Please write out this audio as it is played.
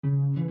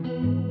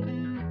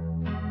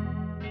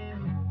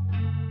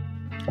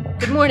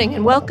Good morning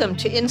and welcome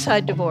to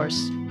Inside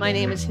Divorce. My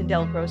name is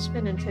Hindel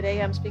Grossman, and today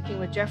I'm speaking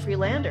with Jeffrey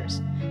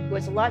Landers, who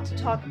has a lot to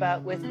talk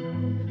about with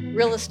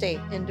real estate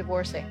and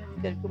divorcing.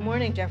 Good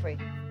morning, Jeffrey.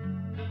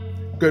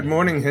 Good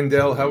morning,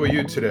 Hindel. How are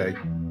you today?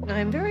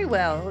 I'm very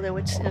well, although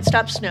it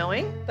stopped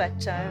snowing, but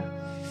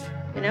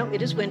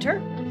it is winter,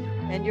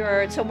 and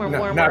you're somewhere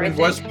warmer, Not I in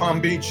think. West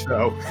Palm Beach,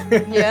 though.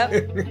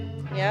 Yep,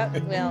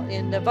 yep. Well,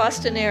 in the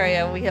Boston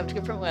area, we have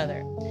different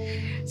weather.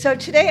 So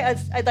today,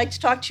 I'd like to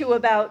talk to you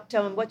about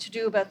what to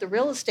do about the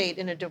real estate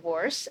in a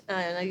divorce.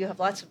 I know you have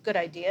lots of good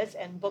ideas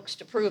and books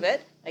to prove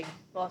it. I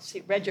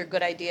read your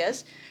good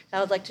ideas. I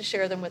would like to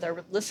share them with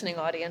our listening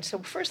audience. So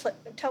first,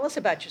 tell us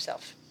about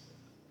yourself.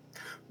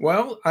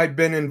 Well, I've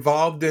been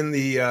involved in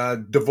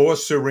the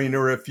divorce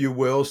arena, if you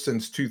will,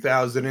 since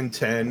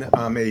 2010.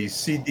 I'm a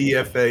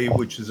CDFA,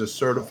 which is a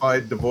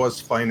Certified Divorce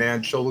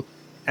Financial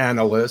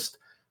Analyst.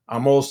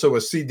 I'm also a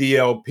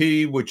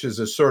CDLP, which is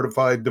a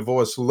Certified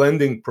Divorce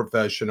Lending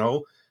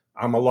Professional.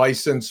 I'm a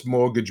licensed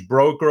mortgage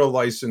broker, a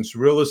licensed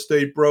real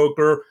estate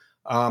broker,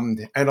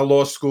 and a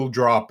law school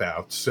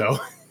dropout. So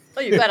Oh,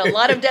 you've got a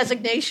lot of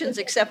designations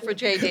except for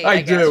JD, I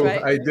I guess, do,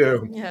 right? I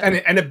do,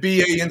 Yeah. and a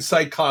BA in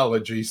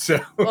psychology. So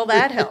Well,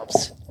 that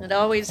helps. It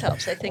always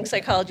helps. I think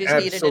psychology is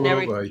needed in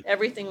absolutely.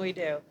 everything we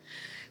do.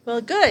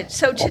 Well, good.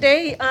 So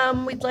today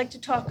we'd like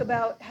to talk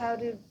about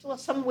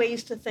some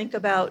ways to think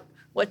about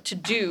what to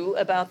do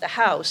about the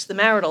house, the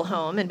marital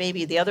home, and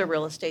maybe the other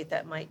real estate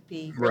that might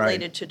be Right.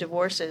 related to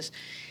divorces.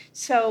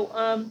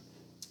 So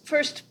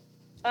first,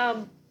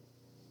 um,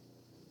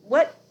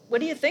 what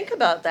do you think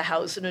about the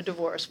house in a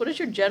divorce? What is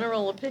your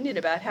general opinion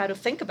about how to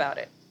think about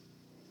it?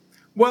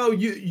 Well,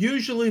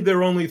 usually there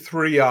are only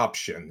three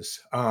options,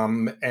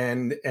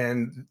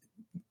 and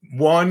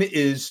one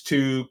is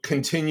to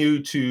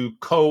continue to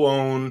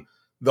co-own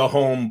the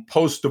home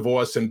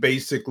post-divorce and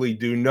basically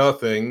do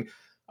nothing,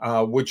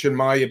 which, in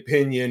my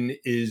opinion,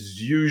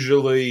 is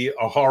usually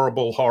a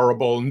horrible,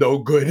 horrible, no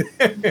good,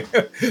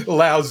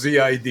 lousy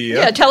Yeah,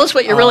 idea. tell us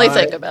what you really Uh,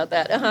 think about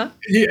that. Uh huh.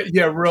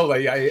 yeah,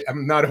 really, I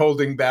am not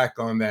holding back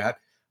on that.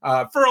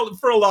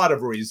 For a lot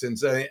of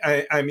reasons.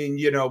 I mean,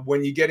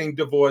 when you're getting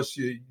divorced,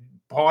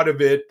 part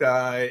of it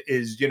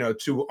is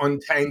to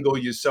untangle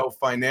yourself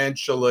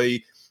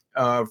financially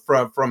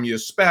from your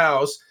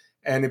spouse,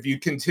 and if you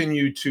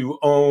continue to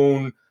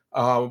own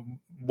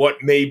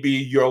what may be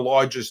your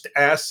largest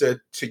asset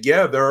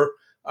together.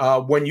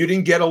 When you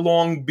didn't get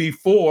along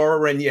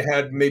before and you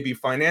had maybe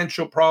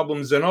financial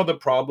problems and other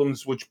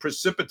problems which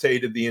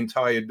precipitated the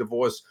entire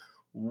divorce,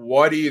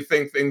 what do you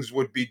think things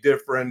would be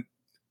different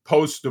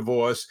post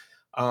divorce?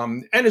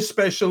 And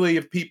especially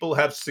if people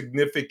have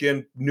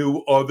significant new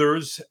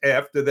others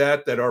after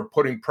that are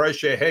putting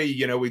pressure. Hey,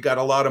 we got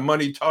a lot of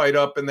money tied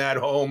up in that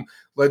home.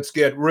 Let's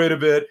get rid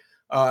of it.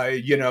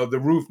 The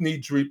roof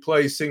needs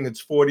replacing.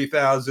 It's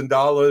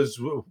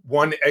 $40,000.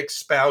 One ex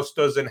spouse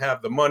doesn't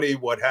have the money.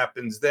 What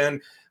happens then?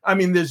 I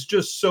mean, there's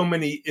just so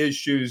many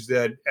issues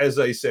that, as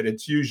I said,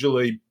 it's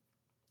usually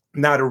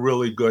not a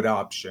really good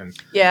option.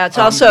 Yeah, it's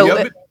The also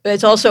other,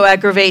 it also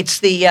aggravates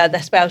the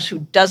spouse who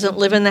doesn't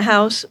live in the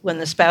house when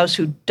the spouse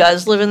who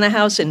does live in the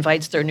house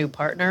invites their new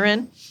partner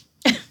in.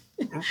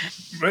 oh,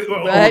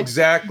 Right?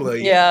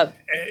 exactly, Yeah.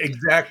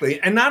 exactly,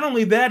 and not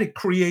only that, it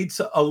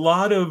creates a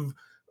lot of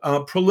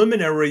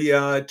preliminary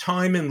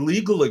time and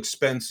legal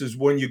expenses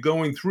when you're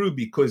going through,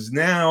 because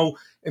now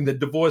in the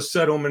divorce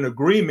settlement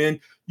agreement,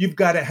 you've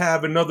got to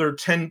have another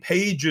 10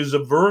 pages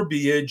of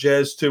verbiage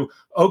as to,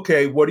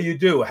 okay, what do you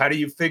do? How do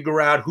you figure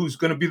out who's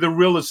going to be the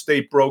real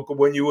estate broker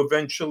when you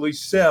eventually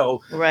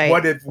sell? Right.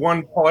 What if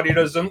one party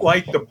doesn't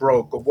like the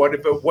broker?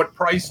 What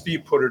price do you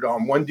put it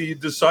on? When do you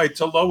decide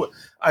to lower?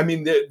 I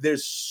mean,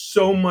 there's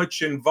so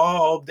much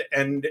involved,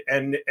 and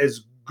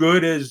as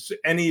good as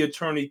any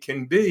attorney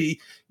can be,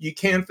 you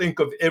can't think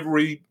of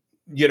every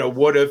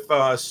what if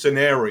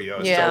scenario.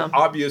 So Yeah.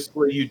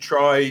 obviously, you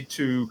try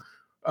to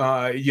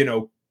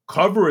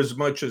cover as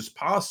much as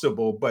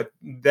possible, but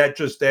that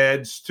just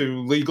adds to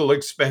legal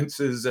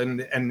expenses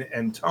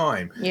and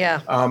time.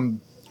 Yeah.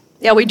 Um,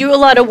 Yeah, we do a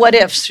lot of what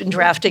ifs in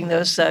drafting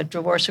those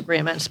divorce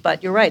agreements,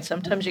 but you're right.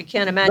 Sometimes you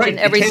can't imagine Right. You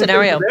every can't think of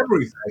scenario.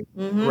 everything,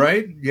 Hmm.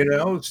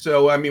 right?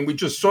 So I mean, we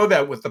just saw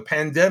that with the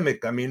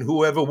pandemic. I mean,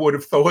 whoever would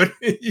have thought,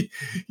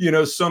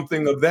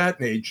 something of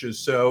that nature.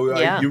 So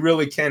Yeah. you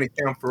really can't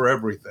account for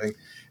everything.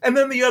 And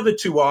then the other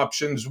two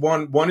options,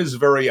 one is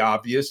very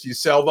obvious. You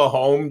sell the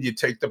home, you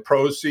take the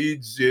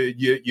proceeds,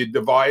 you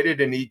divide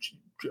it, and each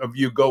of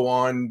you go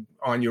on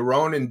your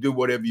own and do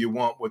whatever you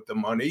want with the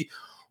money.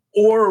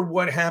 Or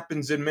what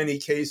happens in many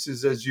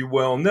cases, as you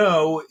well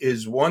know,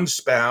 is one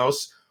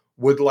spouse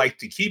would like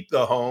to keep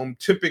the home,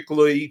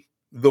 typically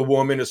the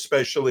woman,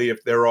 especially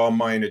if there are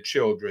minor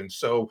children.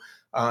 So,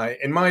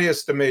 in my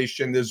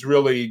estimation, there's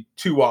really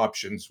two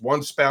options.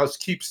 One spouse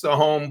keeps the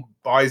home,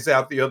 buys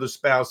out the other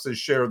spouse's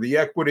share of the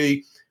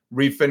equity,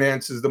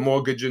 refinances the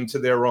mortgage into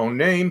their own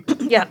name,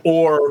 Yeah.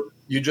 or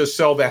you just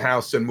sell the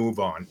house and move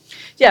on.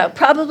 Yeah,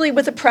 probably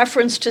with a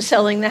preference to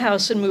selling the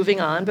house and moving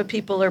on, but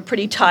people are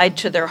pretty tied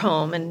to their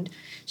home. And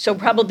so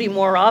probably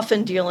more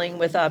often dealing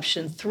with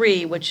option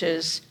three, which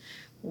is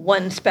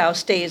one spouse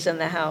stays in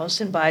the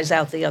house and buys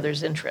out the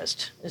other's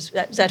interest. Is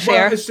that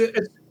Well, fair?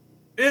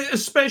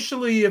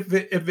 especially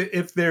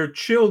if they're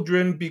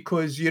children,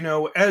 because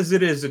as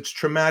it is, it's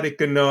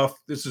traumatic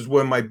enough. This is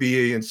where my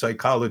BA in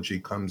psychology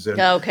comes in.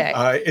 Okay.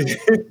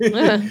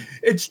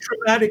 It's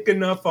traumatic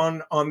enough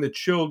on the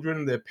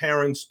children, their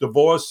parents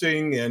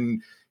divorcing,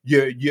 and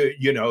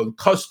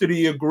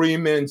custody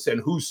agreements,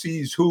 and who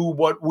sees who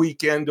what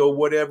weekend or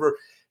whatever.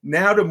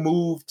 Now to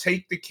move,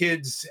 take the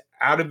kids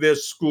out of their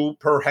school,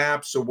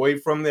 perhaps away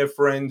from their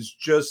friends,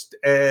 just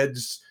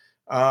adds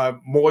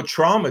more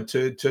trauma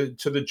to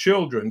the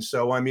children.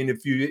 So I mean,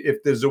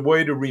 if there's a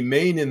way to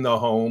remain in the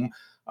home,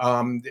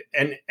 and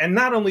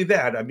not only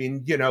that, I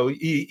mean,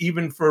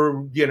 even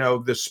for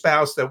the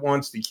spouse that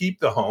wants to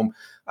keep the home,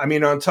 I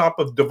mean, on top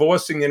of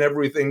divorcing and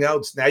everything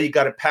else, now you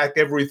got to pack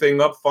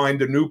everything up,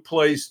 find a new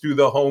place, do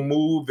the whole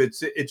move.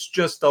 It's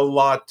just a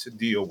lot to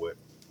deal with.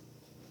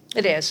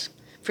 It is,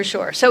 for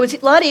sure. So it's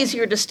a lot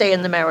easier to stay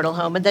in the marital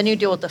home, and then you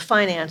deal with the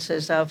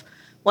finances of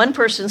one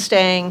person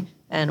staying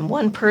and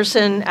one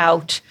person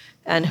out,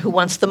 and who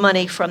wants the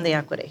money from the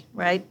equity,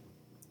 right?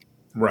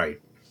 Right.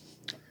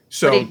 What do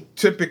So you,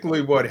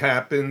 typically, what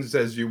happens,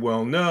 as you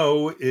well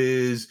know,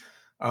 is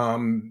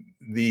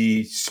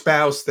the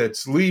spouse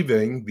that's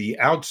leaving, the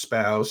out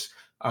spouse,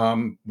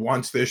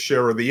 wants their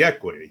share of the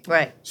equity.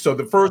 right, So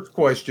the first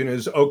question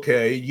is,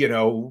 okay,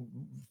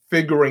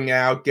 figuring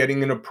out,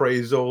 getting an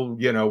appraisal,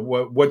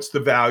 what's the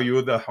value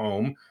of the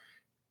home,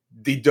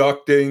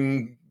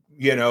 deducting,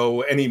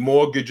 any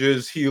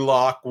mortgages,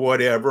 HELOC,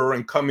 whatever,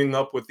 and coming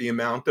up with the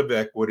amount of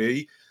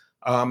equity,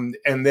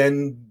 and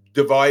then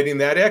dividing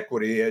that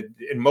equity.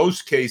 In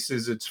most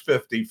cases, it's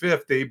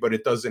 50-50, but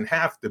it doesn't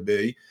have to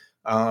be.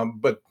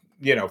 But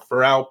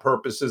for our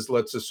purposes,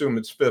 let's assume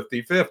it's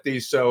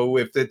 50-50. So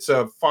if it's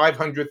a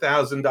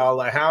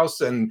 $500,000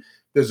 house and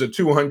there's a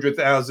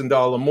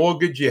 $200,000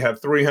 mortgage, you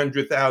have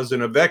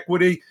 300,000 of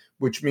equity,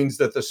 which means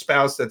that the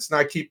spouse that's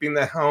not keeping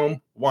the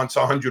home wants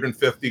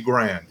 150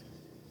 grand.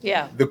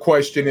 yeah, The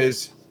question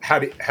is, how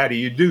do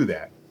you do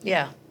that?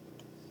 yeah,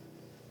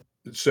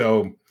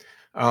 So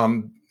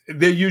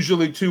there are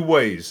usually two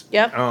ways.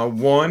 yep,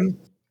 One,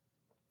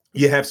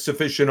 you have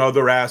sufficient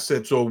other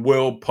assets or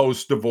will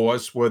post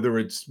divorce, whether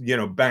it's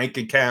bank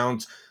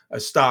accounts, a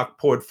stock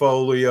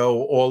portfolio,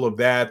 all of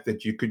that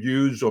you could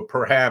use, or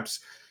perhaps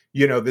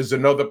there's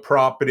another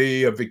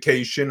property, a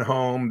vacation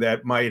home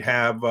that might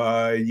have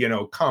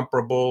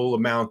comparable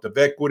amount of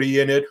equity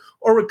in it,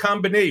 or a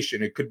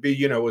combination. It could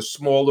be a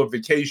smaller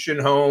vacation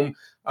home,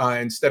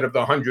 instead of the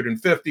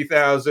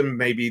 150,000,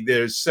 maybe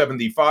there's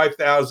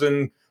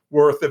 75,000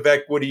 worth of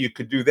equity. You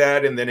could do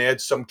that and then add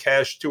some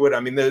cash to it. I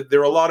mean, there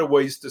are a lot of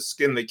ways to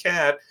skin the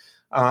cat.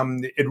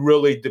 It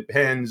really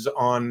depends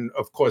on,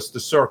 of course, the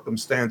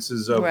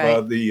circumstances of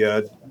right,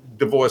 the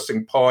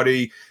divorcing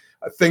party.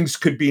 Things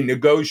could be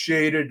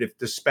negotiated if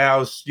the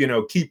spouse,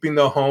 keeping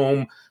the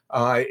home,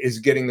 is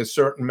getting a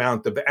certain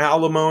amount of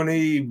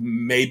alimony.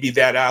 Maybe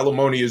that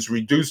alimony is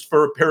reduced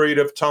for a period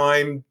of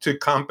time to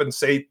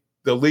compensate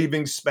the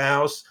leaving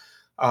spouse.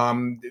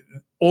 Um,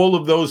 all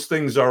of those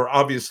things are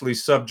obviously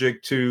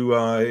subject to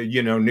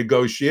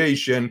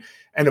negotiation,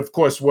 and of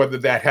course whether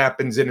that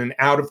happens in an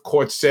out of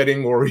court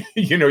setting or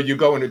you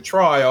go into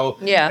trial,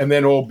 yeah, and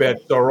then all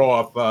bets are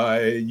off.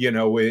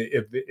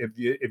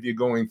 If you're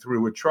going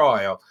through a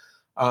trial,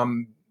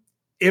 um,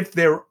 if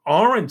there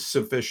aren't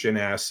sufficient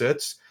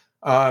assets,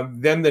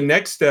 then the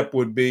next step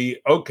would be,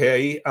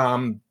 okay,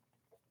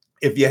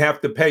 if you have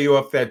to pay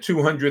off that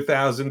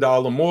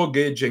 $200,000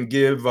 mortgage and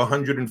give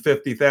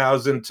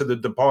 150,000 to the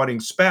departing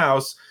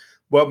spouse,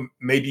 well,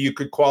 maybe you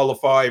could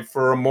qualify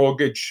for a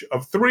mortgage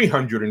of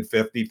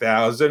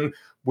 350,000,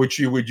 which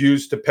you would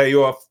use to pay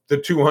off the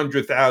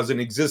 200,000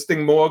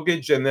 existing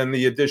mortgage, and then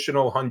the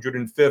additional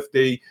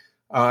 150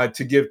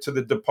 to give to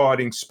the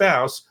departing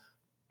spouse,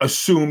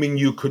 assuming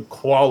you could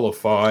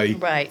qualify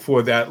right.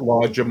 for that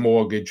larger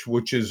mortgage,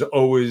 which is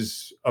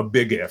always a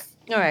big if.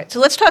 All right, so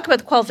let's talk about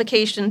the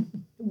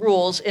qualification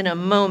rules in a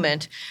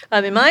moment.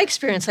 In my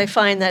experience, I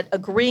find that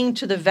agreeing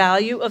to the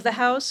value of the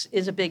house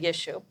is a big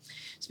issue.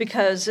 It's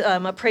because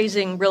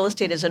appraising real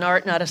estate is an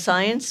art, not a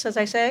science, as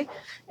I say.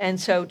 And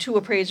so two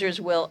appraisers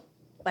will,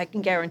 I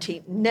can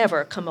guarantee,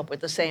 never come up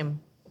with the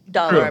same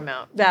dollar True.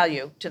 amount,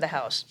 value to the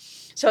house.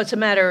 So it's a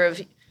matter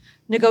of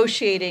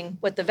negotiating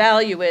what the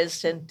value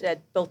is, and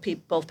that both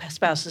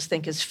spouses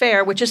think is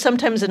fair, which is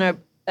sometimes an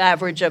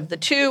average of the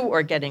two,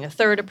 or getting a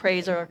third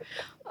appraiser. Or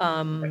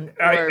And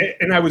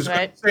I was going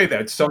right, to say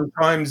that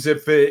sometimes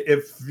if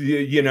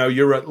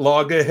you're at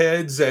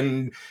loggerheads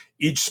and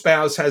each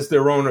spouse has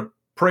their own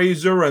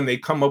appraiser and they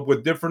come up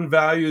with different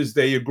values,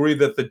 they agree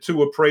that the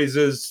two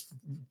appraisers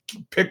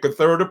pick a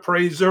third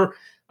appraiser,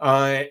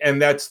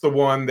 and that's the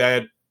one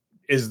that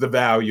is the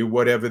value,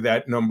 whatever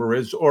that number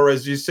is. Or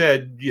as you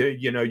said,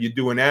 you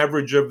do an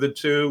average of the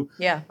two.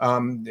 yeah,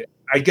 Um,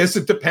 I guess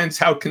it depends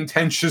how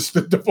contentious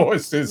the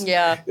divorce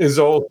Yeah. is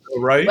also,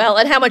 right? Well,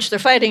 and how much they're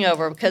fighting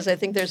over, because I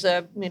think there's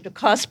a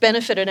cost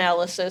benefit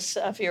analysis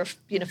if you're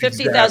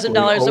Exactly.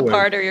 $50,000 Always.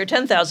 apart, or you're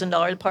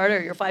 $10,000 apart,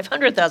 or you're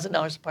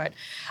 $500,000 apart.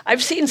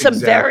 I've seen some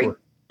Exactly.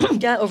 very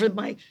yeah, over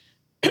my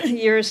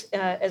years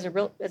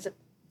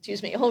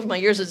over my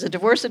years as a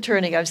divorce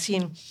attorney, I've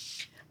seen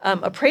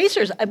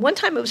appraisers. At one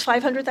time, it was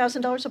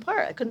 $500,000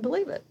 apart. I couldn't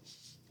believe it.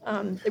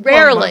 Well,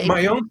 Rarely.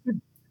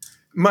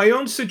 my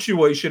own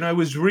situation, I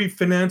was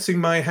refinancing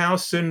my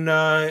house in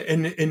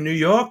New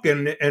York,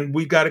 and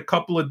we got a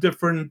couple of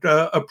different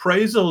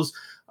appraisals,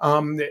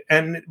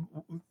 and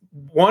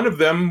one of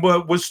them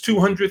was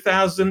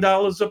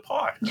 $200,000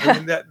 apart. I Yeah.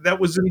 mean, that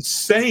was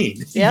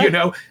insane,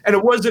 Yeah. and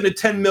it wasn't a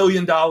 $10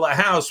 million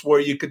house where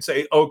you could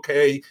say,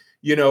 okay,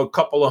 a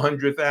couple of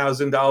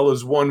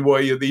 $100,000 one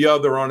way or the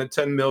other on a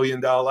 $10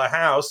 million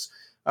house.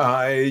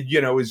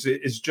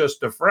 Is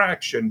just a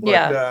fraction. But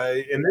Yeah.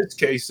 in this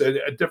case,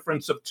 a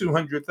difference of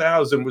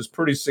 200,000 was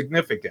pretty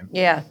significant.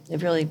 Yeah,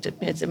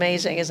 it's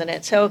amazing, isn't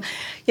it? So,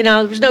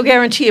 there's no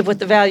guarantee of what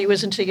the value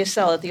is until you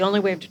sell it. The only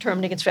way of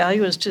determining its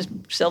value is to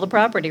sell the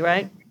property,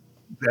 right?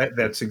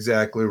 That's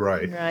exactly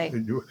right. Right.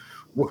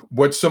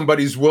 What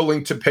somebody's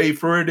willing to pay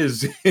for it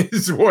is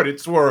what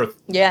it's worth.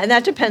 Yeah, and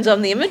that depends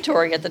on the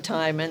inventory at the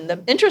time and the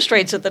interest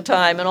rates at the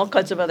time and all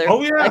kinds of other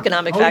Oh yeah,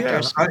 economic oh yeah.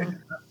 factors.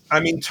 I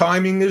mean,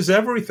 timing is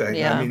everything. I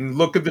Yeah. mean,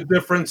 look at the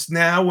difference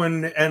now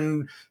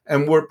and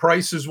where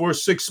prices were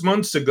 6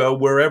 months ago,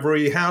 where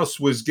every house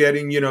was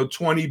getting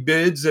 20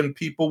 bids and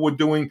people were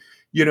doing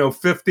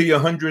 $50,000,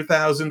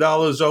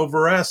 $100,000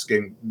 over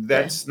asking. Yeah.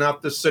 That's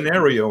not the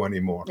scenario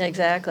anymore.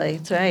 Exactly.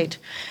 That's right.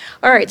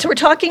 All right. So we're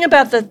talking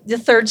about the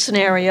third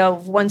scenario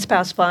of one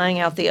spouse buying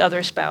out the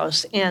other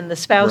spouse, and the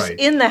spouse Right.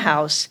 in the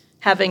house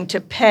having to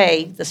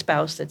pay the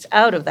spouse that's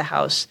out of the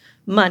house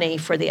money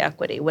for the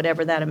equity,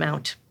 whatever that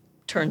amount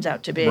turns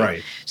out to be.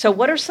 Right. So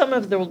what are some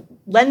of the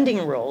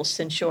lending rules,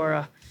 since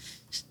you're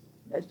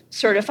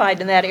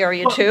certified in that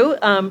area too?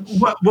 Well,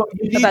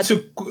 you need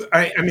to.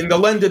 I mean, the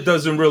lender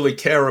doesn't really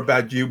care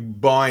about you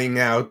buying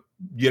out,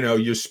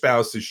 your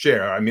spouse's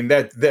share. I mean,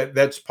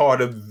 that's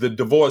part of the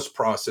divorce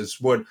process.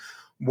 What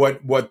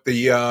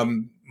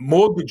the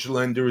mortgage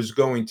lender is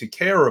going to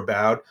care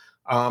about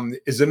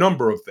is a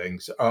number of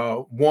things.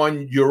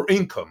 One, your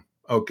income.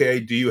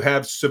 Okay, do you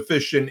have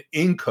sufficient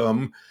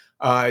income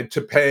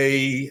to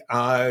pay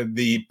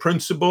the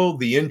principal,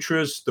 the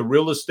interest, the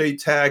real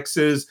estate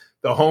taxes,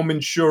 the home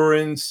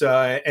insurance,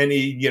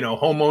 any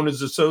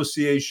homeowners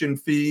association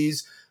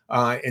fees?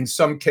 In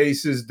some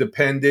cases,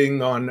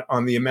 depending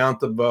on the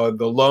amount of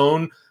the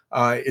loan,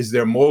 is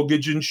there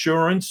mortgage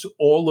insurance?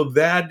 All of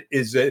that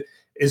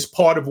is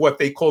part of what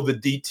they call the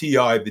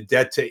DTI, the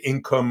debt to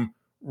income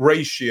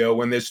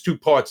ratio. And there's two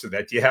parts of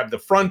that. You have the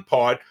front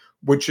part,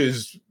 which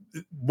is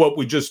what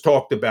we just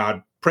talked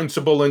about: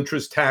 principal,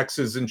 interest,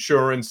 taxes,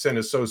 insurance, and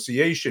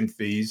association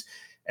fees.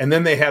 And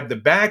then they have the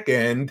back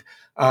end,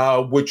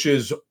 which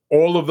is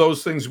all of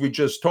those things we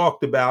just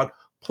talked about,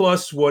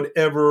 plus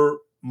whatever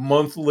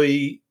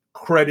monthly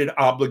credit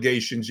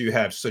obligations you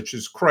have, such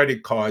as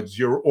credit cards,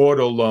 your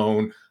auto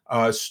loan,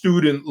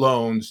 student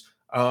loans,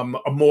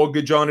 a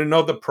mortgage on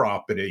another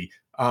property.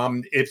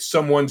 If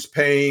someone's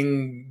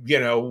paying,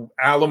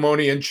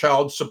 alimony and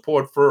child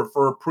support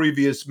for a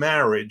previous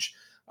marriage,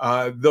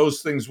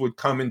 those things would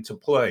come into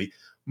play.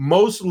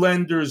 Most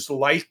lenders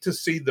like to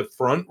see the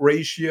front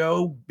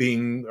ratio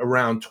being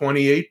around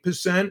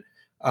 28%,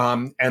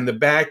 and the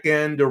back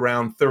end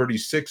around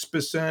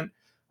 36%.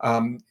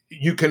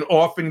 You can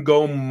often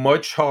go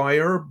much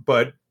higher,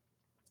 but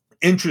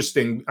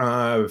interesting.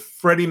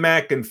 Freddie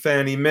Mac and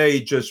Fannie Mae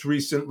just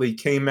recently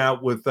came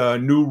out with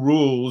new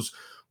rules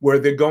where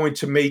they're going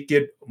to make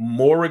it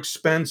more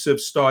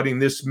expensive starting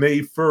this May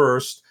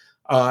 1st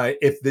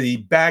if the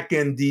back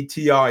end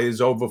DTI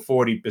is over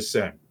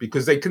 40%,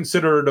 because they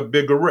consider it a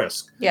bigger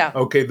risk. Yeah.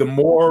 Okay, the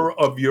more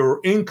of your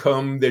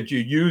income that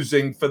you're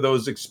using for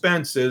those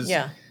expenses,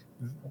 Yeah.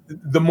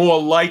 the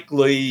more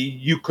likely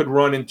you could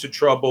run into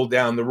trouble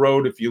down the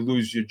road if you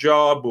lose your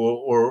job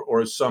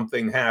or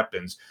something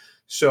happens.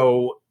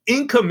 So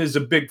income is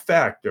a big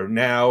factor.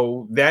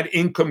 Now, that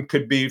income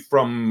could be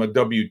from a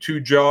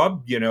W-2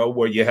 job,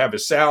 where you have a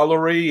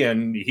salary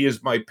and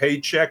here's my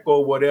paycheck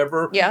or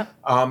whatever. Yeah.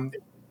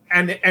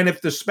 And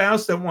if the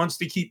spouse that wants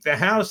to keep the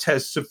house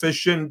has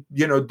sufficient,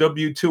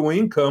 W-2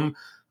 income,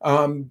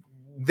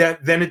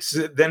 then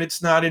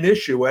it's not an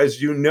issue.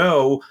 As you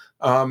know,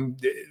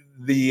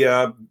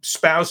 the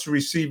spouse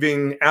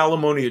receiving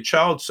alimony or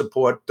child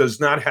support does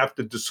not have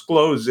to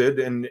disclose it,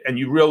 and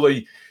you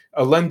really,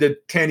 a lender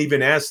can't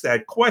even ask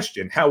that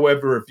question.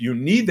 However, if you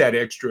need that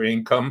extra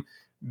income,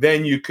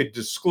 then you could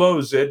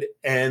disclose it,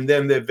 and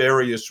then there are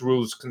various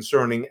rules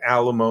concerning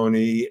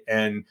alimony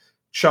and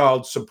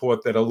child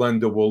support that a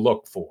lender will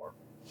look for.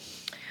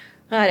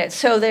 Got it.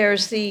 So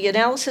there's the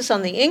analysis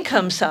on the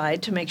income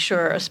side to make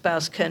sure a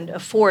spouse can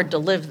afford to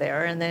live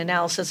there, and the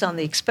analysis on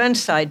the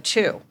expense side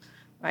too,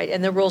 right?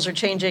 And the rules are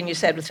changing, you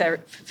said, with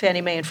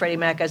Fannie Mae and Freddie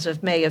Mac as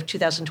of May of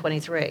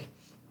 2023.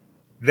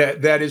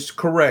 That is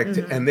correct,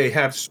 Mhm. and they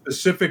have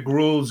specific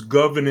rules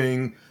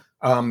governing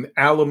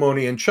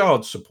alimony and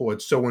child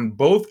support. So in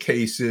both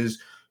cases,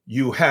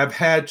 you have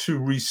had to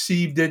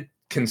receive it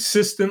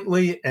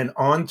consistently and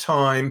on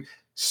time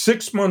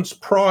 6 months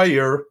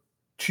prior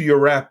to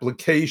your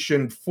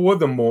application for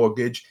the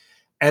mortgage,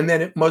 and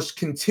then it must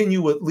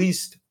continue at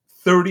least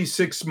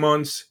 36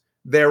 months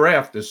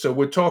thereafter. So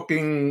we're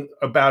talking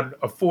about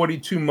a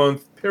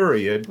 42-month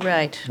period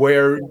Right.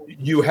 where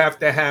you have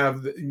to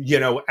have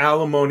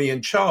alimony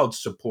and child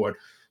support.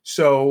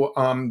 So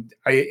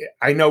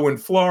I know in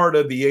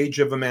Florida the age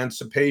of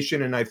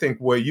emancipation, and I think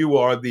where you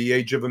are the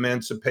age of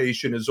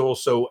emancipation is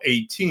also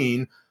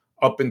 18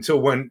 up until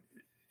when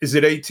is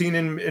it 18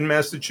 in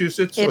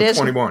Massachusetts It or is,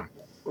 21?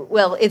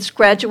 well, it's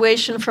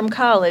graduation from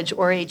college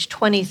or age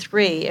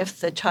 23 if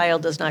the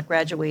child does not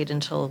graduate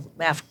until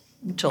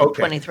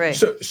Okay, 23.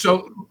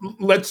 so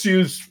let's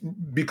use,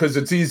 because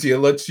it's easier.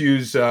 Let's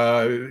use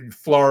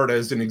Florida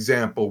as an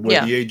example, where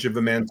Yeah. the age of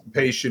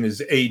emancipation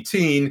is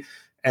 18,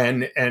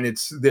 and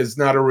there's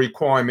not a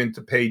requirement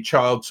to pay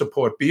child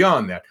support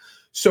beyond that.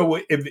 So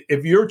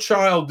if your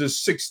child is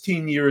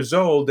 16 years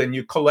old and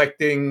you're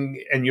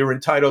collecting and you're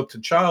entitled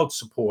to child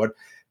support,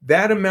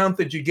 that amount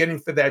that you're getting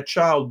for that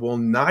child will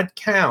not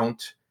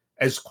count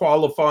as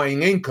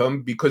qualifying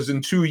income, because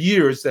in 2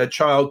 years that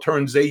child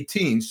turns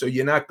 18. So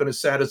you're not going to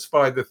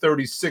satisfy the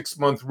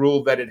 36-month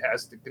rule that it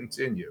has to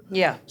continue.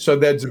 Yeah. So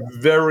that's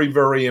very,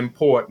 very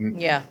important.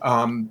 Yeah.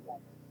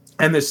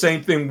 And the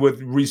same thing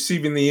with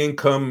receiving the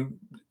income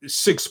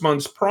 6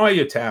 months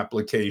prior to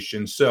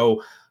application.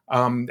 So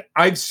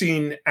I've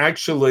seen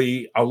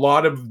actually a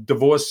lot of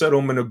divorce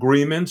settlement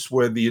agreements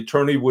where the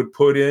attorney would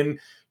put in,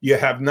 you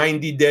have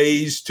 90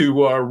 days to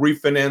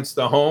refinance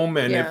the home.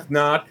 And Yeah. if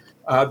not,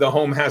 the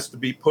home has to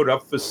be put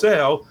up for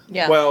sale.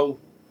 Yeah. Well,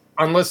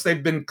 unless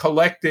they've been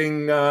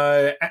collecting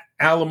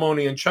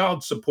alimony and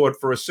child support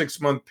for a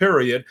 6-month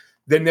period,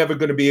 they're never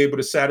going to be able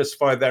to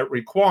satisfy that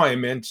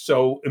requirement.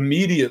 So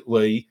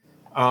immediately,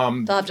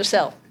 They'll have to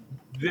sell.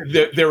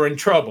 they're in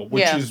trouble,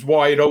 which Yeah. is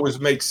why it always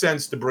makes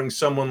sense to bring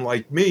someone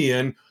like me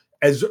in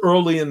as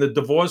early in the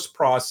divorce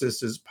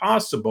process as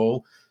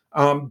possible,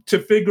 to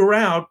figure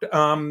out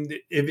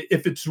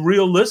if it's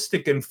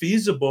realistic and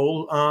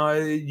feasible,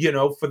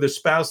 for the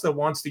spouse that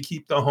wants to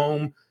keep the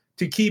home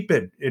to keep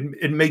it.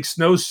 It makes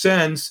no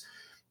sense,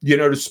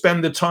 to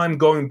spend the time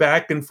going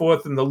back and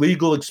forth and the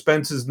legal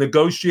expenses,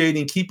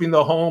 negotiating, keeping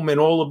the home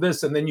and all of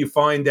this. And then you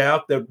find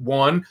out that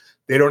one,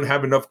 they don't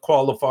have enough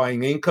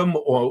qualifying income,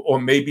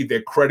 or maybe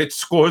their credit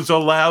scores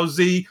are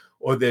lousy,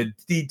 or their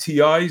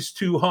DTI is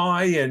too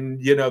high, and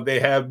they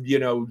have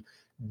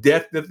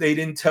debt that they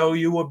didn't tell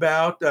you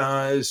about.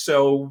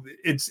 So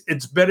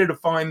it's better to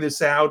find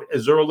this out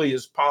as early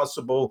as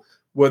possible,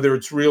 whether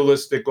it's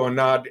realistic or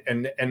not,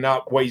 and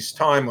not waste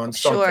time on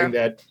something Sure.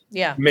 that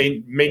Yeah.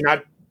 may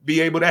not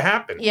be able to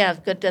happen. Yeah.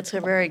 Good. That's a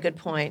very good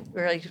point.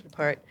 Very good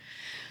part.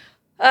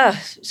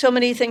 So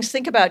many things to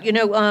think about.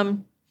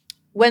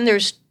 When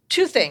there's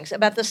two things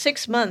about the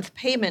 6-month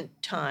payment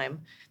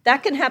time,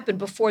 that can happen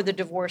before the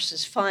divorce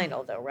is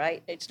final, though,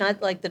 right? It's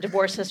not like the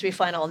divorce has to be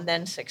final and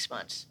then 6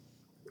 months.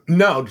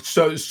 No,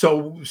 so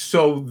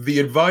the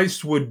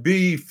advice would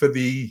be for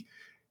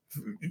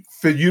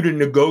you to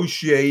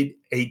negotiate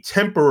a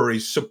temporary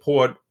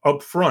support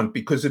up front,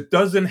 because it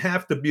doesn't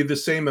have to be the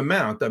same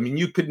amount. I mean,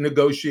 you could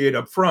negotiate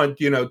up front,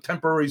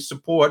 temporary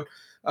support,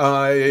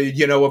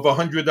 of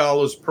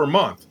 $100 per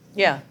month.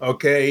 Yeah.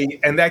 Okay,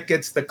 and that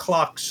gets the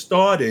clock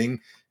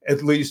starting,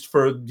 at least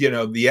for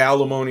the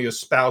alimony or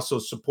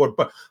spousal support.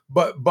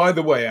 But by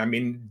the way, I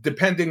mean,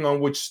 depending on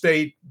which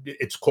state,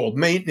 it's called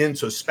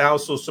maintenance or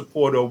spousal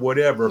support or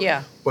whatever.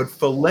 Yeah. But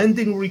for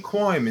lending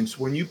requirements,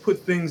 when you put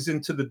things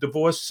into the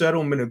divorce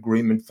settlement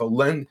agreement for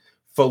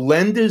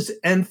lenders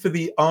and for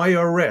the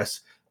IRS,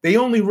 they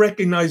only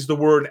recognize the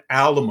word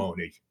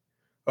alimony.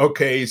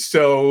 Okay,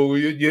 so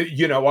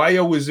I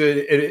always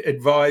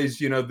advise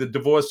the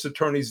divorce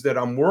attorneys that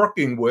I'm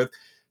working with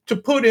to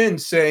put in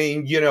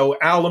saying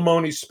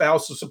alimony,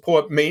 spousal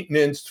support,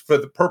 maintenance, for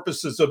the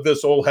purposes of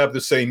this, all have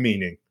the same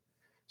meaning.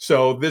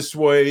 So this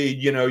way,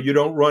 you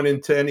don't run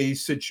into any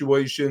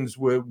situations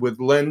with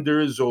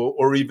lenders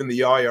or even the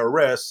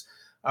IRS.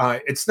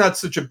 It's not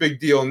such a big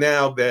deal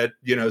now that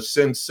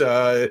since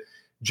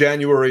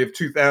January of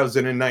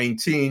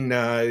 2019,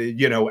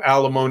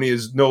 alimony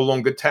is no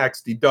longer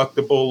tax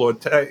deductible or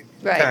Right.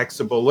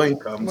 taxable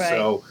income. Right.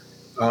 So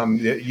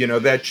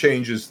that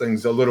changes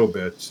things a little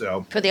bit.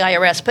 So For the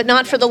IRS, but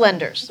not for the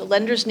lenders. The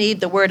lenders need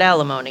the word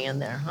alimony in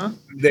there, huh?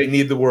 they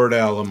need the word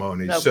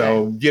alimony. Okay.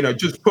 So,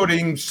 just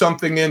putting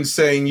something in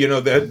saying,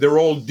 that they're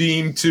all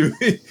deemed to,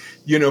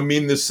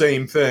 mean the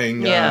same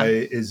thing, Yeah.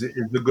 is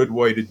a good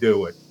way to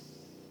do it.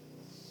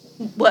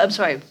 Well, I'm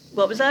sorry.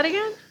 What was that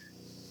again?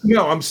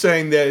 No, I'm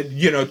saying that,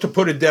 to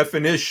put a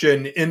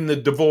definition in the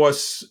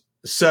divorce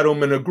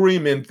settlement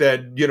agreement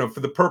that, for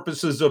the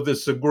purposes of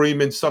this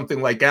agreement, something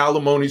like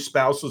alimony,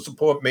 spousal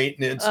support,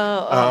 maintenance,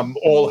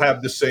 all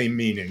have the same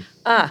meaning.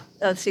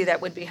 See, that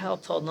would be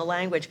helpful in the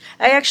language.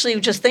 I actually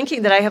was just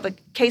thinking that I have a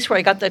case where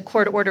I got the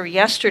court order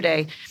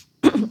yesterday,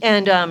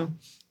 And I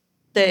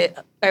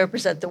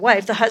represent the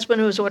wife. The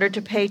husband was ordered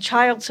to pay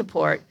child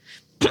support,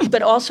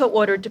 but also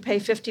ordered to pay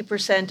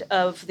 50%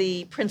 of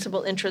the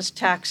principal, interest,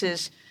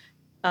 taxes,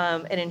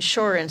 and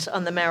insurance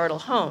on the marital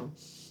home.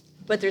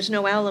 But there's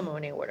no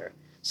alimony order.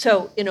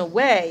 So in a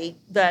way,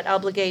 that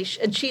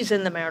obligation, and she's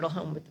in the marital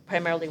home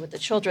primarily with the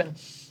children.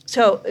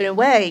 So in a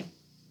way,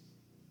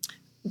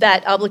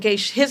 that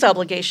obligation, his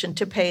obligation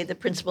to pay the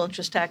principal,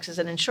 interest, taxes,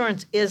 and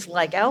insurance is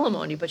like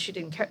alimony, but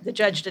the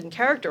judge didn't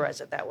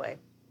characterize it that way.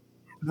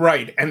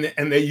 Right, and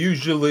they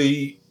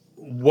usually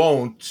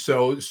won't.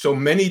 So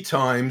many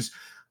times,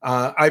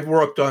 I've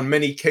worked on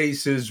many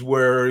cases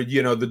where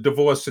the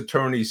divorce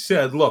attorney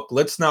said, "Look,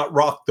 let's not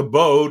rock the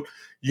boat."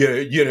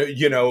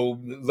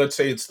 Let's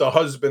say it's the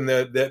husband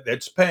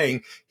that's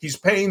paying. He's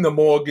paying the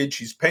mortgage.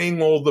 He's paying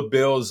all the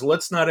bills.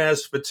 Let's not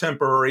ask for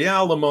temporary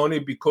alimony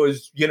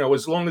because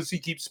as long as he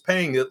keeps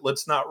paying it,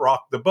 let's not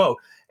rock the boat.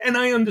 And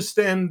I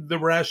understand the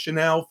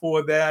rationale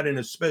for that, and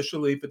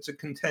especially if it's a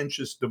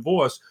contentious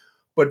divorce.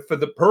 But for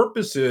the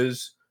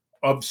purposes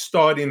of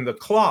starting the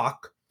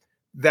clock,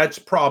 that's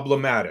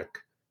problematic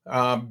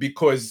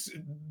because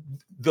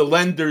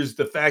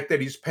the fact that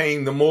he's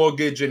paying the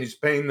mortgage and he's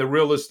paying the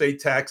real estate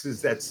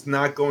taxes, that's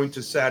not going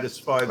to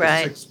satisfy the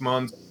Right. 6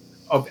 months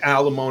of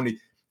alimony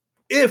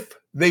if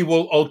they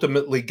will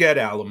ultimately get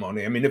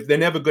alimony. I mean, if they're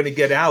never going to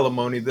get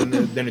alimony,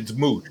 then it's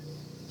moot.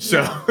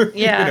 So,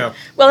 Yeah.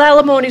 Well,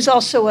 alimony is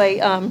also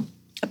a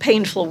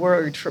painful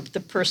word for the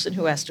person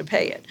who has to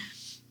pay it.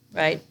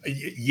 Right.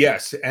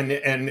 Yes,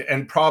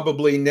 and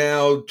probably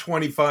now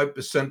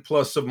 25%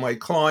 plus of my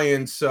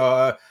clients,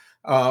 where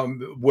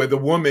the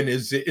woman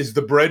is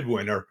the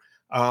breadwinner,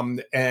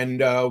 and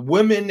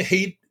women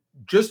hate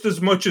just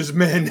as much as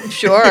men.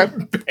 Sure,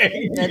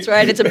 that's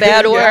right. It's a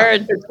bad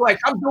word. It's like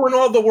I'm doing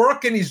all the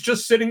work and he's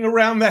just sitting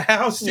around the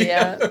house.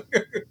 Yeah,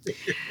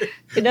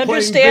 can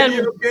understand.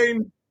 Video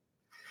games.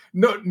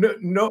 No,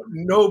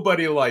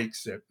 nobody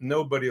likes it.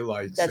 Nobody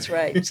likes That's it.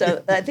 right.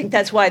 So I think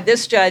that's why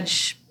this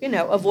judge,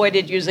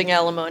 avoided using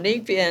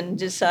alimony and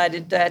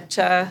decided that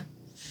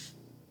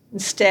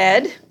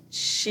instead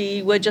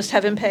she would just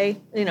have him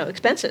pay,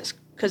 expenses.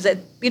 Because,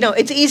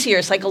 it's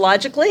easier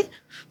psychologically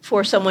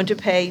for someone to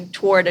pay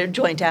toward a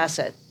joint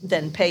asset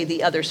than pay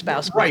the other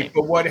spouse money. Right,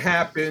 but what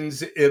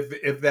happens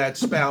if that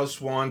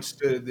spouse wants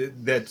to,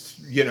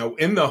 that's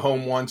in the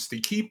home, wants to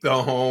keep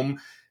the home,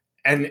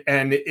 and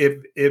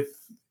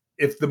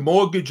if the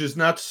mortgage is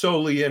not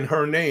solely in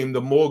her name,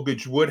 the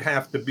mortgage would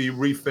have to be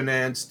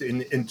refinanced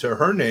into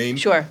her name.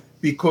 Sure.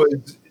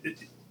 Because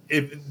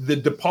if the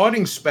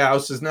departing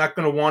spouse is not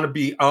going to want to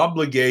be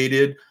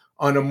obligated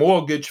on a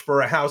mortgage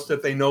for a house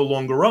that they no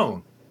longer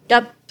own.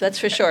 Yep, that's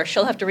for sure.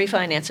 She'll have to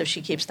refinance if she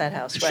keeps that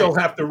house. Right? She'll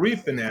have to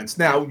refinance.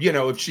 Now,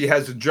 if she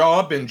has a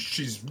job and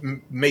she's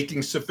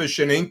making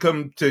sufficient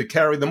income to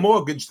carry the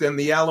mortgage, then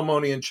the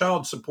alimony and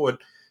child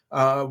support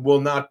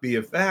will not be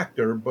a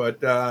factor. But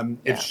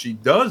if she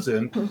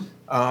doesn't,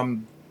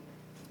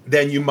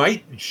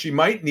 then she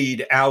might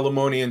need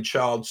alimony and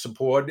child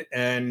support,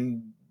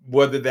 and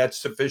whether that's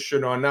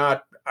sufficient or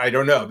not, I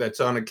don't know. That's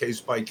on a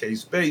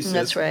case-by-case basis.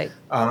 That's right.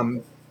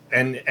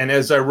 And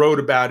as I wrote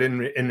about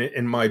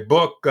in my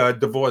book,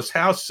 Divorce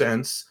House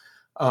Sense,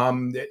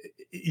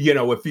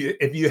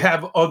 if you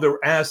have other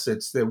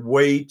assets, the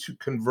way to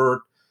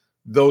convert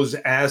those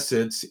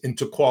assets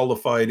into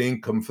qualified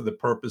income for the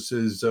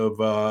purposes of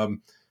either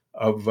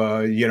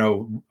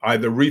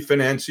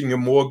refinancing your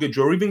mortgage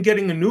or even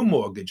getting a new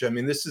mortgage. I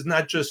mean, this is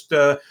not just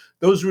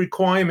those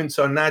requirements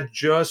are not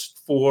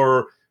just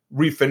for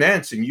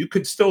refinancing. You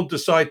could still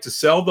decide to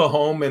sell the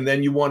home and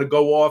then you want to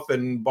go off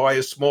and buy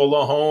a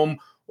smaller home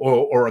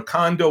or a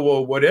condo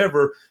or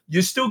whatever.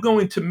 You're still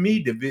going to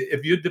meet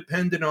if you're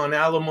dependent on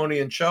alimony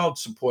and child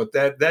support.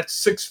 That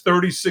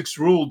 636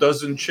 rule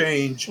doesn't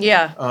change for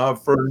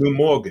a new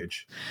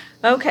mortgage.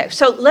 Okay,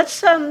 so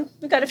let's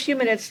we've got a few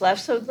minutes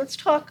left, so let's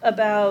talk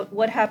about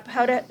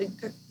how to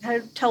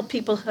tell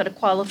people how to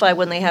qualify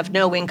when they have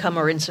no income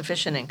or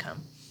insufficient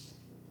income.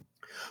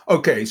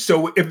 Okay,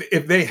 so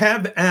if they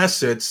have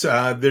assets,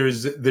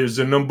 there's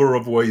a number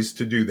of ways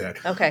to do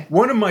that. Okay.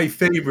 One of my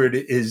favorite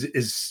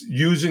is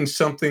using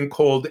something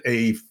called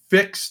a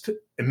fixed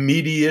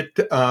immediate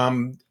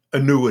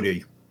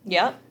annuity.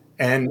 Yeah.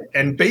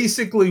 And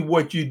basically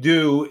what you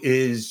do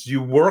is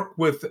you work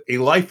with a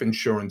life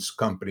insurance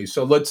company.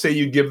 So let's say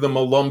you give them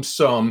a lump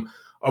sum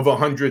of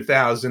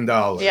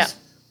 $100,000. Yeah.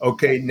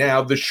 Okay,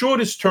 now the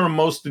shortest term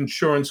most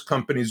insurance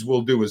companies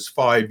will do is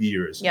 5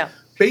 years. Yeah.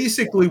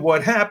 Basically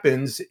what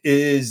happens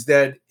is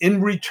that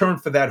in return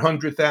for that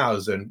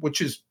 100,000, which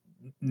is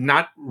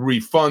not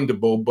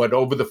refundable, but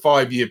over the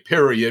 5-year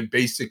period,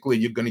 basically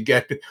you're going to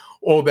get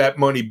all that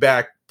money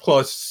back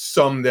plus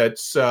some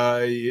that's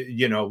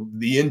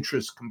the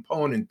interest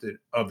component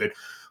of it.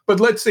 But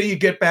let's say you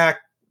get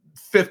back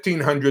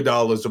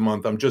 $1,500 a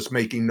month. I'm just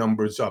making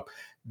numbers up.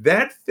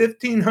 That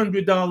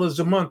 $1,500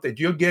 a month that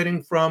you're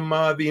getting from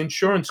the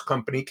insurance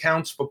company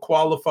counts for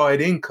qualified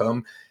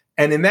income.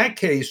 And in that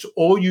case,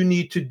 all you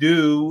need to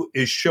do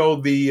is show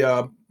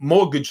the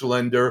mortgage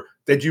lender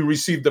that you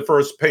received the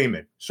first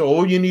payment. So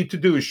all you need to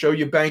do is show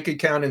your bank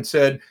account and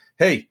said,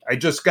 hey, I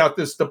just got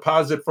this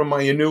deposit from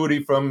my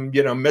annuity from,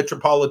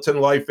 Metropolitan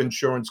Life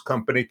Insurance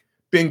Company.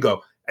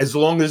 Bingo. As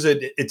long as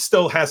it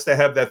still has to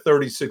have that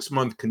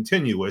 36-month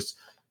continuance,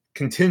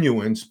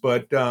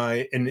 but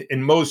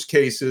in most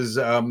cases,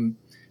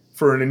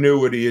 for an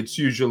annuity, it's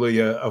usually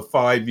a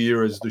 5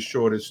 year is the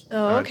shortest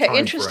Oh, okay, time frame.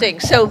 interesting.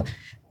 So,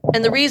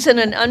 and the reason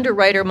an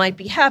underwriter might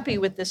be happy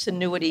with this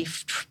annuity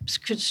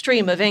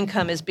stream of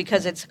income is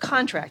because it's a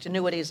contract.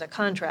 Annuity is a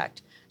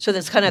contract. So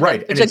that's kind of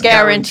Right, it's and a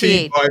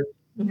guaranteed.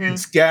 Mm-hmm.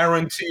 it's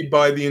guaranteed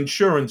by the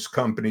insurance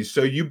company.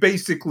 So you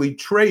basically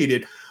trade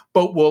it,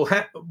 but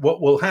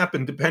what will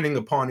happen depending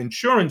upon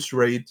interest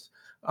rates,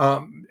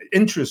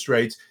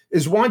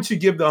 is once you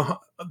give the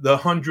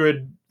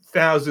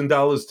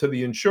 $100,000 to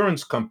the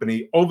insurance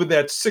company over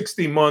that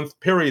 60-month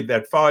period,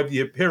 that 5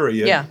 year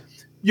period, Yeah,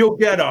 you'll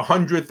get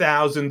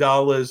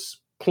 $100,000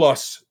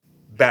 plus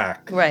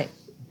back, right.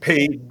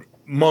 paid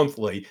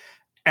monthly.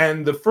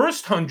 And the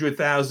first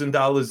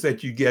 $100,000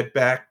 that you get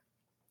back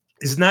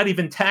is not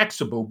even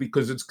taxable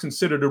because it's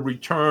considered a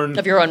return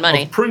Of your own of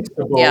money. Yeah,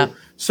 principal.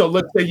 So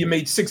let's say you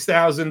made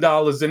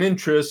 $6,000 in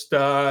interest,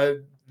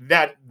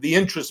 that the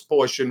interest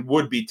portion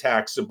would be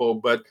taxable,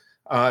 but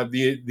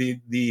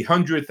the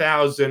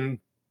 100,000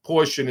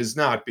 portion is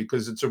not,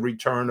 because it's a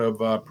return of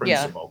yeah.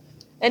 principal.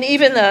 And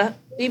even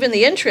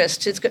the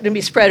interest is going to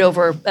be spread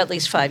over at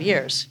least 5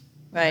 years,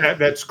 right?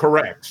 That's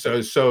correct.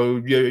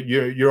 So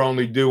you're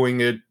only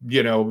doing it,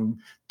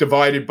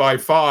 divided by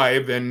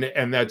 5,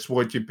 and that's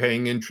what you're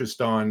paying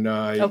interest on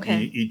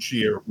Okay. each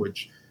year,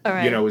 which All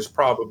right. is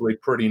probably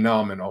pretty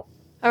nominal.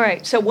 All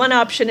right. So one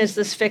option is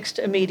this fixed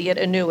immediate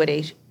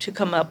annuity to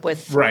come up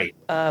with Right.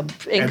 And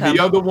the income.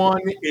 other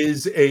one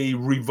is a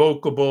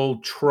revocable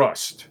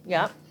trust.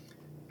 Yeah.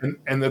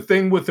 And the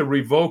thing with a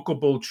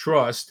revocable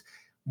trust,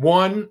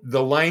 one,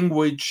 the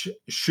language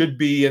should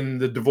be in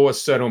the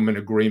divorce settlement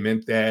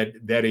agreement that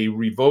a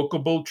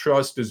revocable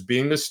trust is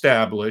being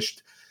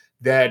established,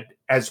 that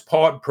as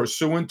part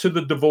pursuant to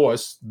the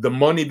divorce, the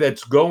money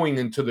that's going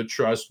into the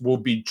trust will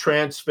be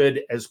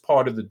transferred as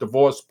part of the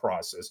divorce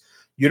process.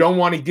 You don't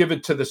want to give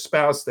it to the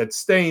spouse that's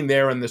staying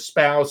there, and the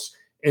spouse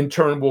in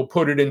turn will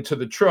put it into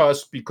the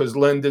trust, because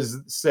lenders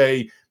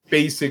say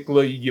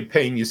basically you're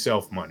paying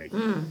yourself money.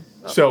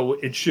 So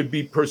it should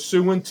be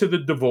pursuant to the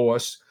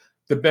divorce.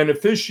 The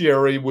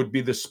beneficiary would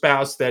be the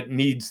spouse that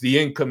needs the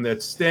income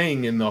that's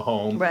staying in the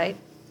home. Right.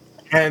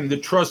 And the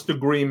trust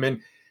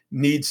agreement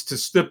needs to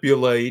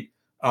stipulate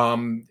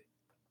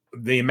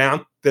the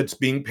amount that's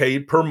being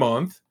paid per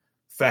month,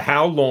 for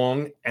how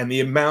long, and the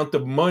amount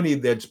of money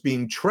that's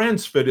being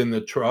transferred in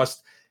the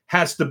trust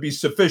has to be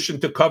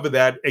sufficient to cover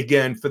that,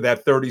 again, for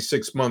that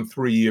 36-month,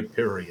 3 year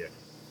period.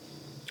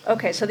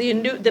 Okay. So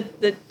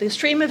the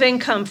stream of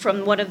income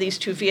from one of these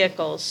two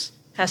vehicles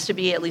has to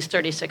be at least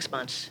 36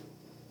 months.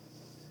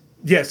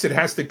 Yes, it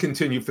has to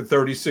continue for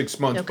 36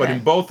 months. But Okay.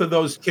 in both of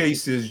those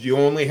cases, you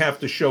only have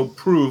to show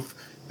proof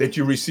that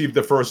you received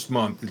the first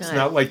month. It's Got it.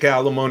 not like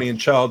alimony and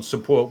child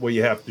support where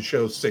you have to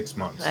show 6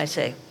 months. I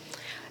see.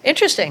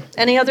 Interesting.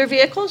 Any other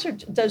vehicles, or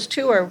those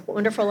two are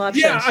wonderful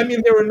options? Yeah, I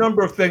mean, there are a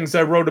number of things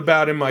I wrote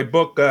about in my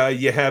book.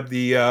 You have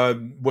the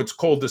what's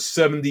called the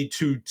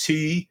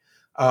 72T,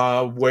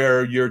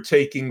 where you're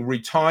taking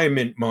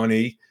retirement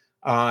money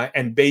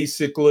and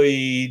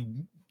basically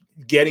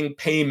getting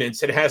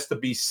payments. It has to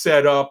be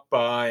set up,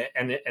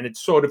 and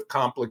it's sort of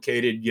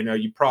complicated.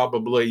 You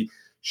probably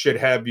should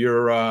have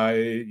your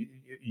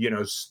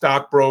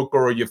stockbroker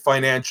or your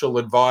financial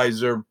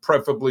advisor,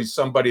 preferably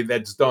somebody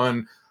that's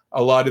done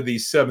a lot of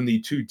these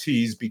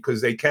 72Ts, because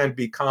they can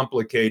be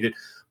complicated.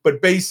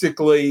 But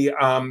basically,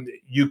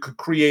 you could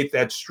create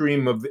that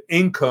stream of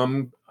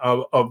income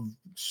of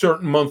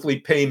certain monthly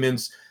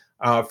payments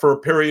for a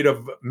period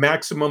of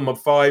maximum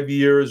of 5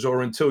 years,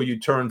 or until you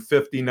turn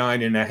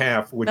 59 and a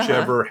half,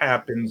 whichever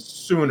happens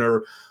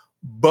sooner.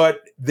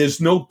 But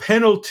there's no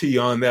penalty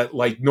on that.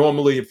 Like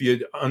normally, if you're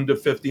under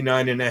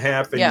 59 and a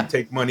half and you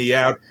take money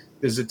out,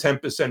 there's a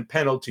 10%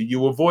 penalty.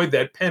 You avoid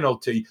that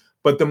penalty,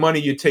 but the money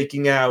you're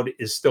taking out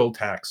is still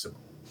taxable.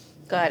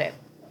 Got it.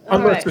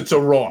 Unless it's a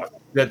Roth.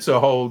 That's a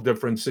whole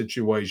different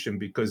situation,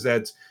 because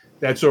that's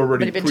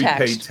already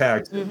prepaid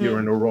tax if you're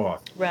in a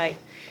Roth. Right.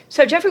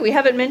 So, Jeffrey, we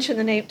haven't mentioned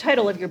the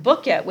title of your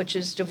book yet, which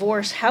is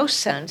Divorce House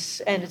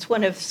Sense, and it's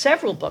one of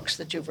several books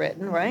that you've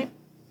written, right?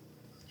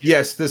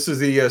 Yes, this is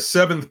the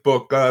seventh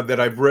book that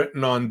I've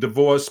written on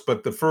divorce,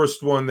 but the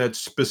first one that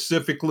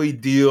specifically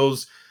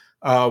deals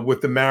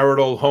with the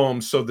marital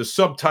home. So the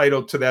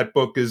subtitle to that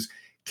book is,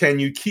 Can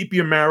You Keep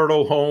Your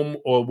Marital Home,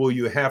 or Will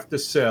You Have to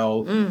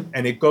Sell?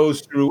 And it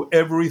goes through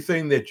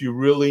everything that you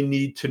really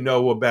need to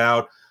know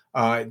about.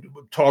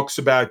 Talks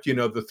about,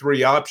 the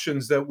 3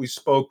 options that we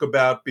spoke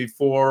about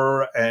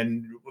before,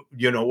 and,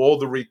 all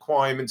the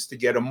requirements to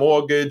get a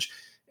mortgage,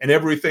 and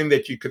everything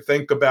that you could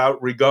think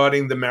about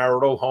regarding the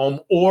marital home,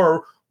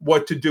 or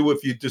what to do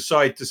if you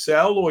decide to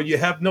sell, or you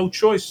have no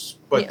choice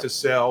but to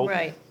sell.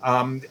 Right.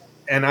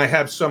 and I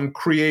have some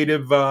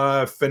creative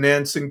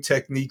financing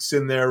techniques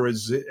in there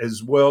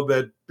as well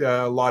that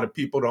a lot of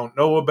people don't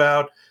know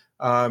about.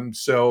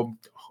 So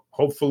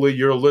hopefully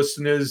your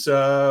listeners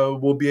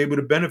will be able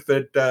to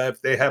benefit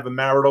if they have a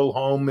marital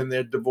home and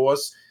they're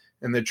divorced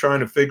and they're trying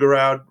to figure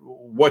out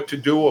what to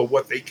do or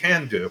what they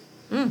can do.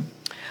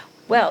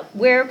 Well,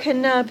 where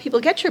can people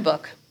get your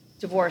book,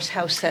 Divorce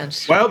House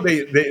Sense? Well,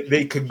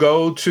 they could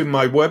go to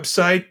my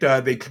website.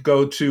 They could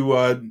go to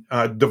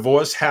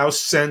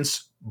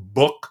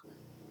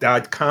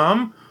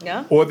divorcehousesensebook.com,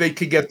 Yeah, or they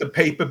could get the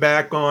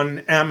paperback on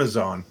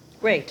Amazon.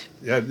 great.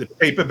 The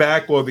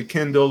paperback or the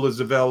Kindle is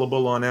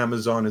available on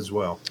Amazon as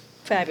well.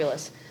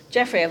 Fabulous.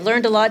 Jeffrey, I've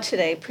learned a lot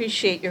today.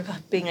 Appreciate your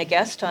being a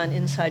guest on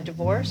Inside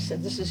Divorce.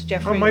 This is Oh,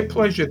 Jeffrey. my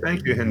pleasure.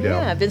 Thank you, Hindel.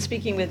 Yeah, I've been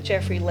speaking with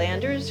Jeffrey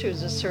Landers,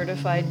 who's a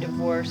certified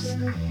divorce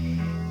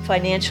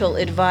financial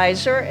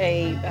advisor,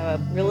 a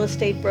real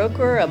estate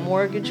broker, a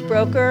mortgage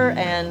broker,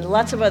 and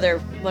lots of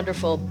other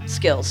wonderful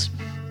skills.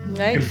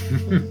 Right?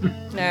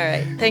 All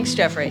right. Thanks,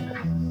 Jeffrey.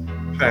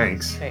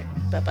 Thanks. Okay.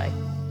 Bye-bye.